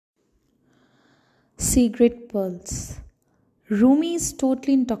Secret Pearls. Rumi is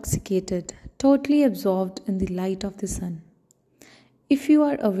totally intoxicated, totally absorbed in the light of the sun. If you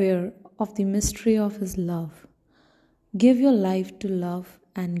are aware of the mystery of his love, give your life to love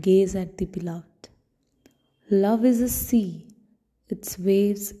and gaze at the beloved. Love is a sea, its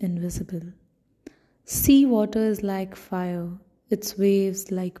waves invisible. Sea water is like fire, its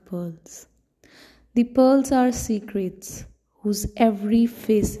waves like pearls. The pearls are secrets whose every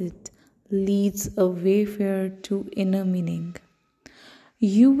facet leads a wayfarer to inner meaning.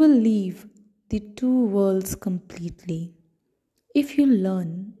 You will leave the two worlds completely if you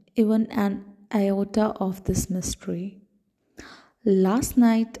learn even an iota of this mystery. Last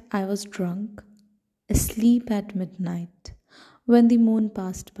night I was drunk, asleep at midnight, when the moon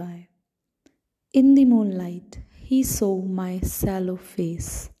passed by. In the moonlight, he saw my sallow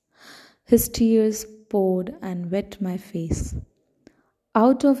face. His tears poured and wet my face.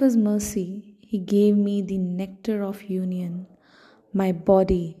 Out of his mercy, he gave me the nectar of union. My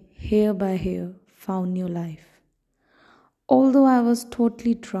body, hair by hair, found new life. Although I was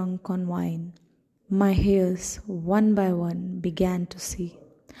totally drunk on wine, my hairs, one by one, began to see.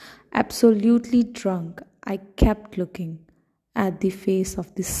 Absolutely drunk, I kept looking at the face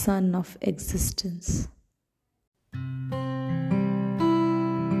of the sun of existence.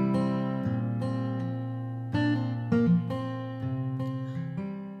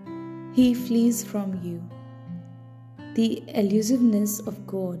 He flees from you. The elusiveness of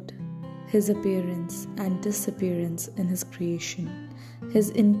God, His appearance and disappearance in His creation, His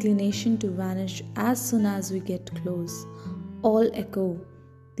inclination to vanish as soon as we get close, all echo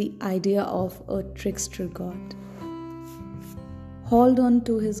the idea of a trickster God. Hold on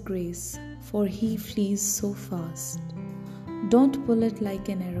to His grace, for He flees so fast. Don't pull it like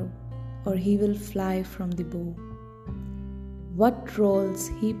an arrow, or He will fly from the bow. What roles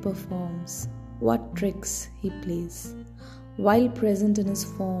He performs, what tricks He plays. While present in His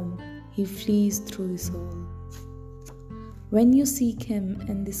form, He flees through the soul. When you seek Him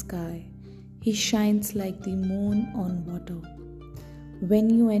in the sky, He shines like the moon on water. When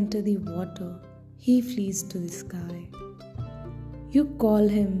you enter the water, He flees to the sky. You call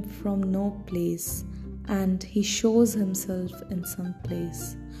Him from no place, and He shows Himself in some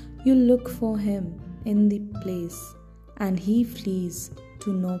place. You look for Him in the place, and He flees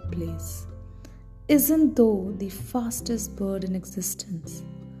to no place. Isn't thou the fastest bird in existence?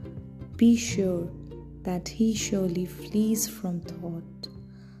 Be sure that He surely flees from thought.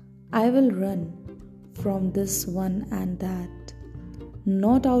 I will run from this one and that,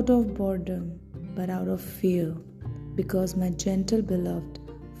 not out of boredom, but out of fear, because my gentle beloved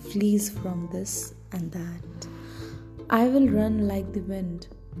flees from this and that. I will run like the wind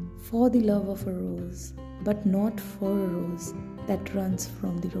for the love of a rose, but not for a rose that runs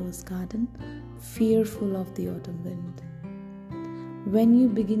from the rose garden, fearful of the autumn wind. When you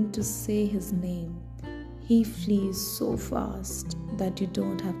begin to say His name, He flees so fast that you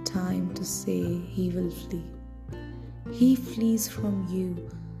don't have time to say He will flee. He flees from you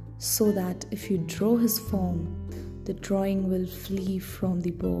so that if you draw His form, the drawing will flee from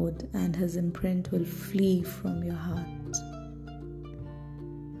the board and His imprint will flee from your heart.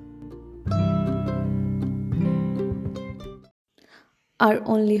 Our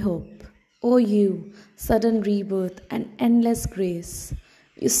only hope. O you, sudden rebirth and endless grace,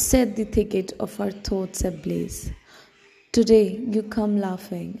 you set the thicket of our thoughts ablaze. Today you come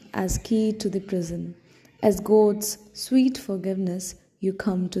laughing as key to the prison. As God's sweet forgiveness, you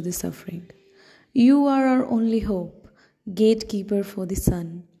come to the suffering. You are our only hope, gatekeeper for the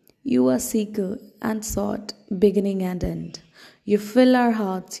sun. You are seeker and sought, beginning and end. You fill our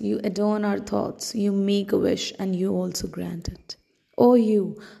hearts, you adorn our thoughts, you make a wish and you also grant it. O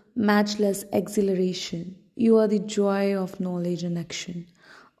you, matchless exhilaration, you are the joy of knowledge and action.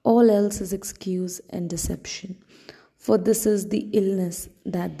 All else is excuse and deception, for this is the illness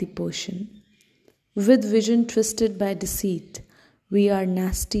that the potion. With vision twisted by deceit, we are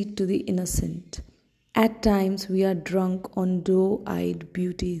nasty to the innocent. At times we are drunk on doe-eyed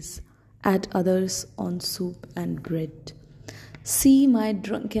beauties, at others on soup and bread. See my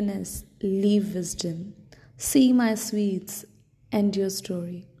drunkenness, leave wisdom. See my sweets, end your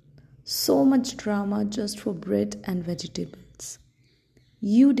story. So much drama just for bread and vegetables.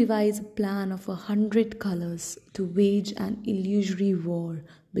 You devise a plan of 100 colors to wage an illusory war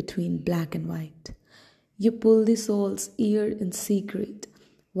between black and white. You pull the soul's ear in secret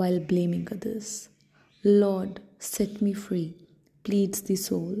while blaming others. Lord, set me free, pleads the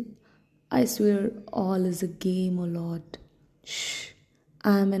soul. I swear all is a game, O Lord. Shh,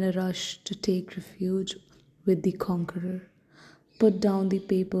 I am in a rush to take refuge with the conqueror. Put down the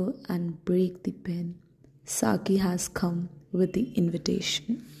paper and break the pen. Saki has come with the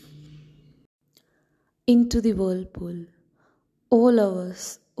invitation. Into the whirlpool. O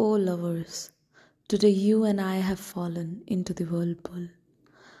lovers, today you and I have fallen into the whirlpool.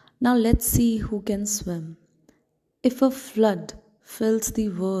 Now let's see who can swim. If a flood fills the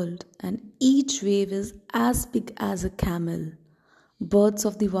world and each wave is as big as a camel, birds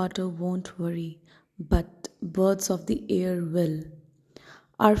of the water won't worry, but birds of the air will.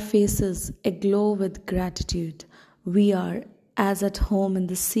 Our faces aglow with gratitude. We are as at home in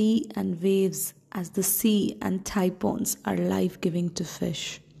the sea and waves as the sea and typhoons are life giving to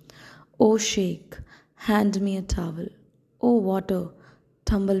fish. O Sheikh, hand me a towel. O water,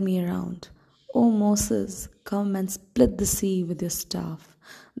 tumble me around. O Moses, come and split the sea with your staff.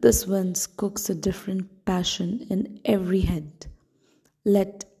 This wind cooks a different passion in every head.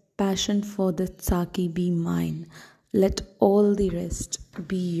 Let passion for the Saki be mine. Let all the rest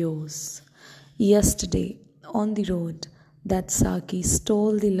be yours. Yesterday, on the road, that Saki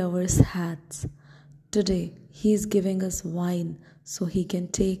stole the lovers' hats. Today, he is giving us wine so he can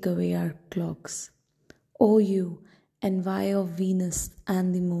take away our clocks. O you, envy of Venus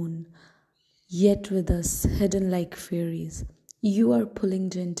and the moon, yet with us hidden like fairies. You are pulling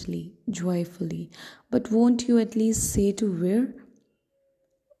gently, joyfully, but won't you at least say to where?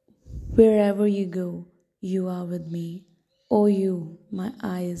 Wherever you go, you are with me. O you, my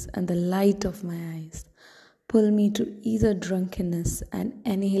eyes and the light of my eyes, pull me to either drunkenness and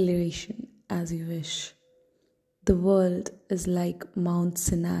annihilation as you wish. The world is like Mount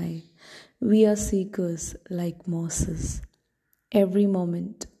Sinai. We are seekers like Moses. Every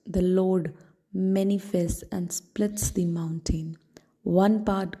moment, the Lord manifests and splits the mountain. One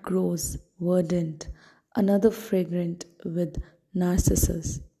part grows verdant, another fragrant with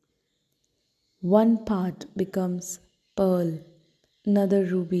narcissus. One part becomes pearl, another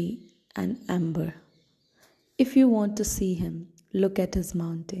ruby and amber. If you want to see him, look at his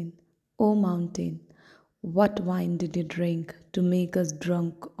mountain. O mountain, what wine did you drink to make us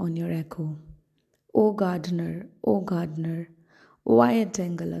drunk on your echo? O gardener, why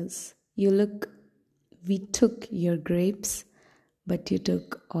entangle us? You look, we took your grapes, but you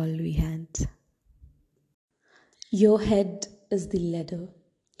took all we had. Your head is the ladder.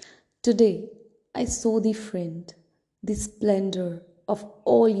 Today, I saw the friend, the splendor of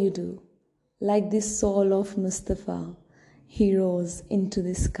all you do. Like the soul of Mustafa, he rose into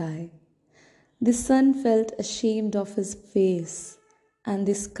the sky. The sun felt ashamed of his face, and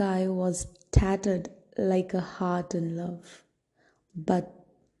the sky was tattered like a heart in love. But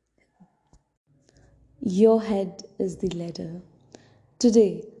your head is the ladder.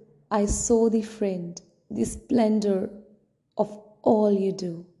 Today, I saw the friend, the splendor of all you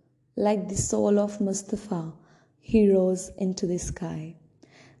do. Like the soul of Mustafa, he rose into the sky.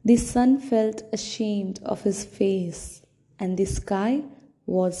 The sun felt ashamed of his face, and the sky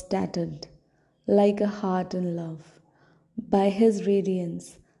was tattered like a heart in love. By his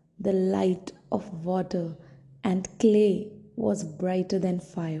radiance, the light of water and clay was brighter than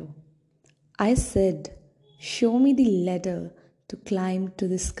fire. I said, show me the ladder to climb to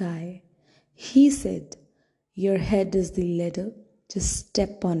the sky. He said, your head is the ladder, just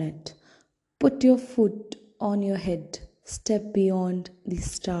step on it. Put your foot on your head, step beyond the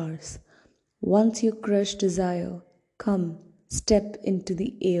stars. Once you crush desire, come, step into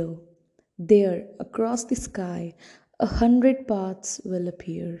the air. There, across the sky, 100 paths will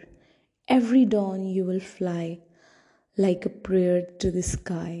appear. Every dawn you will fly like a prayer to the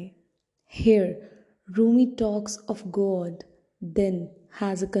sky. Here, Rumi talks of God, then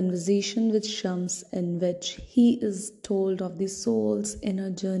has a conversation with Shams in which he is told of the soul's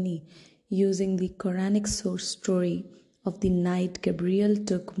inner journey using the Quranic source story of the night Gabriel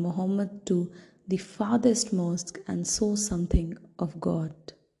took Muhammad to the farthest mosque and saw something of God.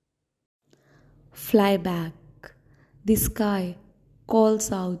 Fly back. The sky calls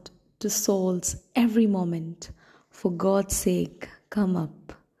out to souls every moment. For God's sake, come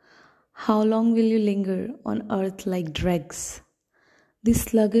up. How long will you linger on earth like dregs? The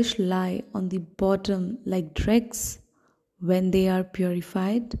sluggish lie on the bottom like dregs. When they are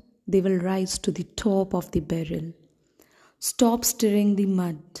purified, they will rise to the top of the barrel. Stop stirring the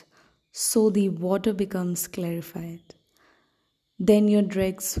mud, so the water becomes clarified. Then your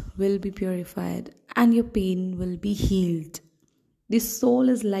dregs will be purified and your pain will be healed. The soul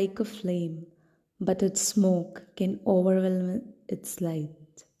is like a flame, but its smoke can overwhelm its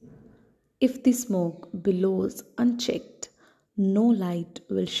light. If the smoke billows unchecked, no light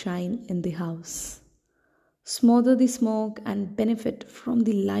will shine in the house. Smother the smoke and benefit from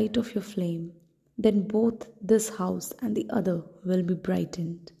the light of your flame. then both this house and the other will be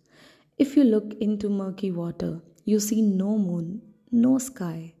brightened. If you look into murky water, you see no moon, no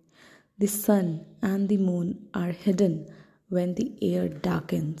sky. The sun and the moon are hidden when the air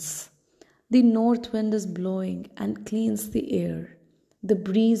darkens. The north wind is blowing and cleans the air. The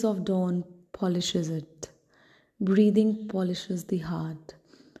breeze of dawn polishes it. Breathing polishes the heart,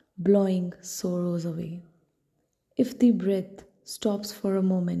 blowing sorrows away. If the breath stops for a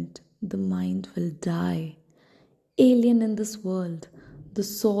moment, the mind will die. Alien in this world, the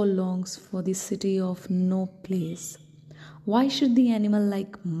soul longs for the city of no place. Why should the animal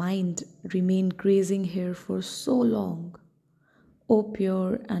like mind remain grazing here for so long? O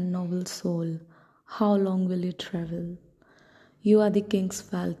pure and noble soul, how long will you travel? You are the king's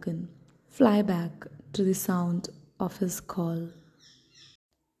falcon. Fly back to the sound of his call.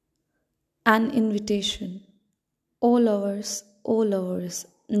 An invitation. O lovers,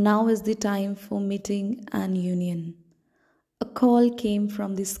 now is the time for meeting and union. A call came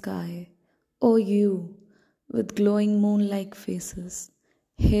from the sky. O you, with glowing moon-like faces,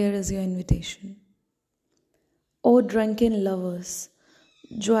 here is your invitation. O drunken lovers,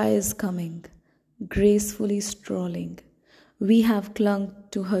 joy is coming, gracefully strolling. We have clung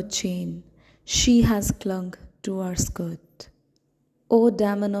to her chain, she has clung to our skirt. O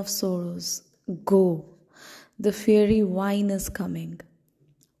demon of sorrows, go, the fiery wine is coming.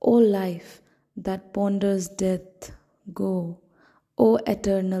 O life that ponders death, go. O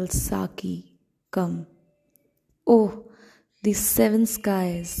eternal Saki, come. Oh, the seven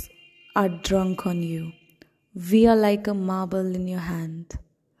skies are drunk on you. We are like a marble in your hand.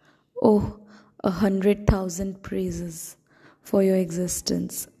 Oh, 100,000 praises for your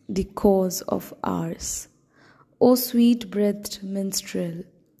existence, the cause of ours. O sweet breathed minstrel,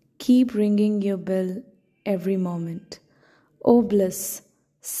 keep ringing your bell every moment. O bliss,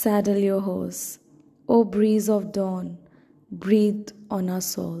 saddle your horse. O breeze of dawn, breathe on our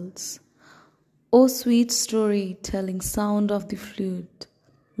souls. O sweet story telling sound of the flute,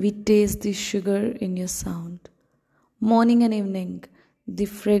 we taste the sugar in your sound. Morning and evening, the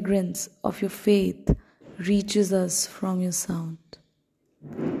fragrance of your faith reaches us from your sound.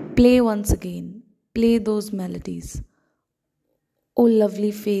 Play once again, play those melodies. O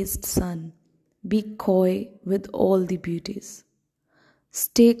lovely faced sun, be coy with all the beauties.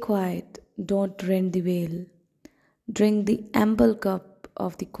 Stay quiet, don't rend the veil. Drink the ample cup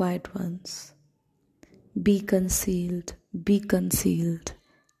of the quiet ones. Be concealed,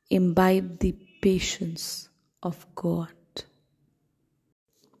 imbibe the patience of God.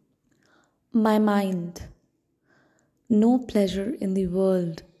 My mind, no pleasure in the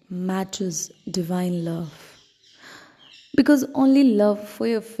world matches divine love. Because only love for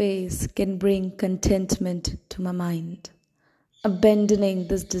your face can bring contentment to my mind. Abandoning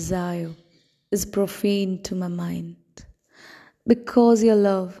this desire is profane to my mind. Because your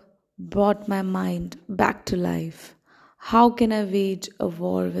love brought my mind back to life, how can I wage a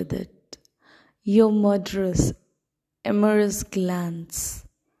war with it? Your murderous, amorous glance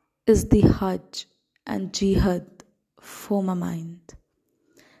is the Hajj and Jihad for my mind.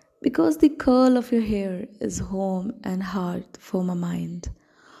 Because the curl of your hair is home and heart for my mind,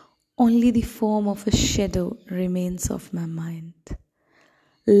 only the form of a shadow remains of my mind.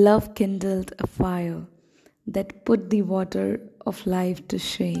 Love kindled a fire that put the water of life to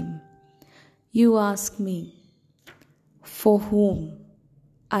shame. You ask me, for whom?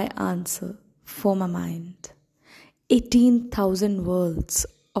 I answer, for my mind. 18,000 worlds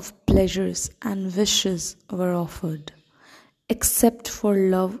of pleasures and wishes were offered. Except for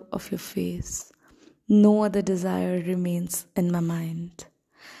love of your face, no other desire remains in my mind.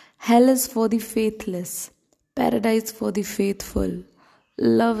 Hell is for the faithless, paradise for the faithful.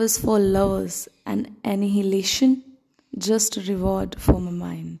 Love is for lovers, and annihilation just a reward for my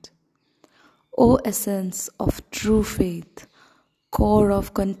mind. O essence of true faith, core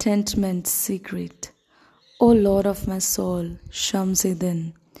of contentment's secret, O Lord of my soul,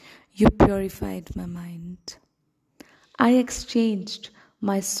 Shamsuddin, you purified my mind. I exchanged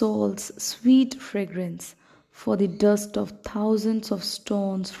my soul's sweet fragrance for the dust of thousands of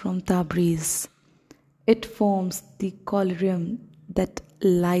stones from Tabriz. It forms the collyrium that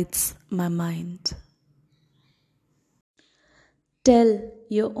lights my mind. Tell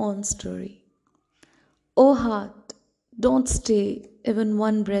your own story. O heart, don't stay even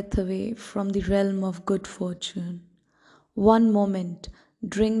one breath away from the realm of good fortune. One moment,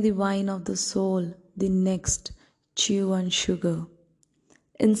 drink the wine of the soul, the next, chew on sugar.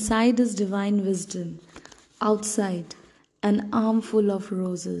 Inside is divine wisdom, outside, an armful of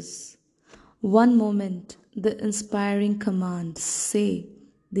roses. One moment, the inspiring command, say,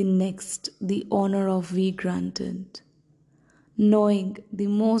 the next the honor of we granted, knowing the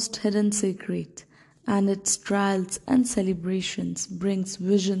most hidden secret and its trials and celebrations brings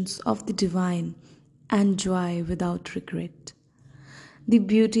visions of the divine and joy without regret. The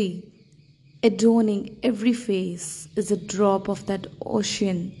beauty adorning every face is a drop of that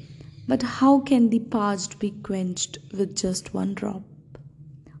ocean, but how can the parched be quenched with just one drop?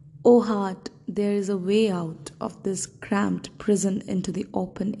 O heart, there is a way out of this cramped prison into the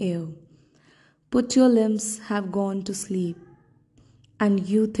open air. But your limbs have gone to sleep, and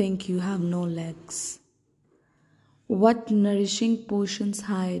you think you have no legs. What nourishing potions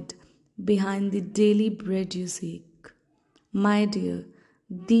hide behind the daily bread you seek? My dear,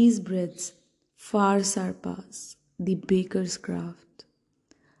 these breads far surpass the baker's craft.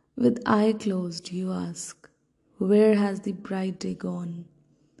 With eye closed, you ask, where has the bright day gone?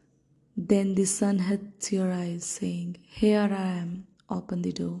 Then the sun hits your eyes, saying, here I am, open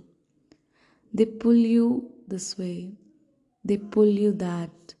the door. They pull you this way, they pull you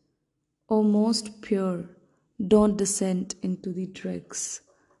that. O most pure, don't descend into the dregs.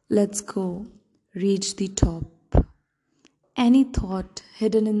 Let's go, reach the top. Any thought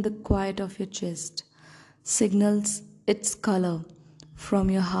hidden in the quiet of your chest signals its color from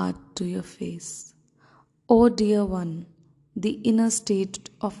your heart to your face. O dear one, the inner state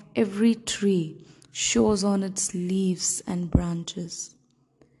of every tree shows on its leaves and branches,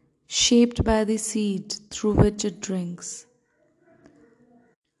 shaped by the seed through which it drinks.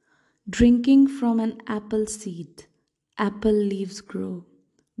 Drinking from an apple seed, apple leaves grow.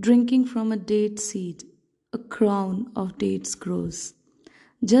 Drinking from a date seed, a crown of dates grows.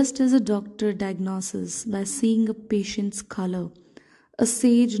 Just as a doctor diagnoses by seeing a patient's color, a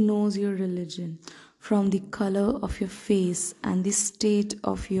sage knows your religion from the color of your face and the state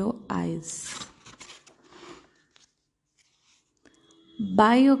of your eyes.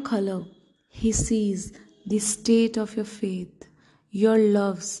 By your color, he sees the state of your faith, your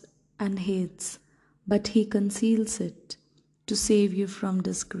loves and hates, but he conceals it to save you from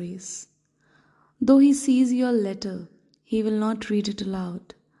disgrace. Though he sees your letter, he will not read it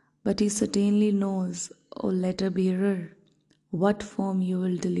aloud, but he certainly knows, O letter bearer, what form you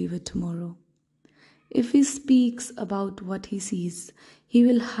will deliver tomorrow. If he speaks about what he sees, he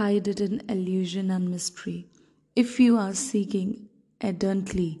will hide it in illusion and mystery. If you are seeking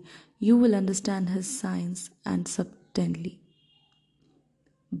ardently, you will understand his signs and subtly.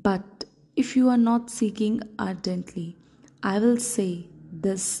 But if you are not seeking ardently, I will say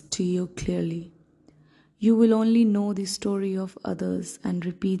this to you clearly. You will only know the story of others and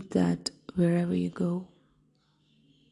repeat that wherever you go.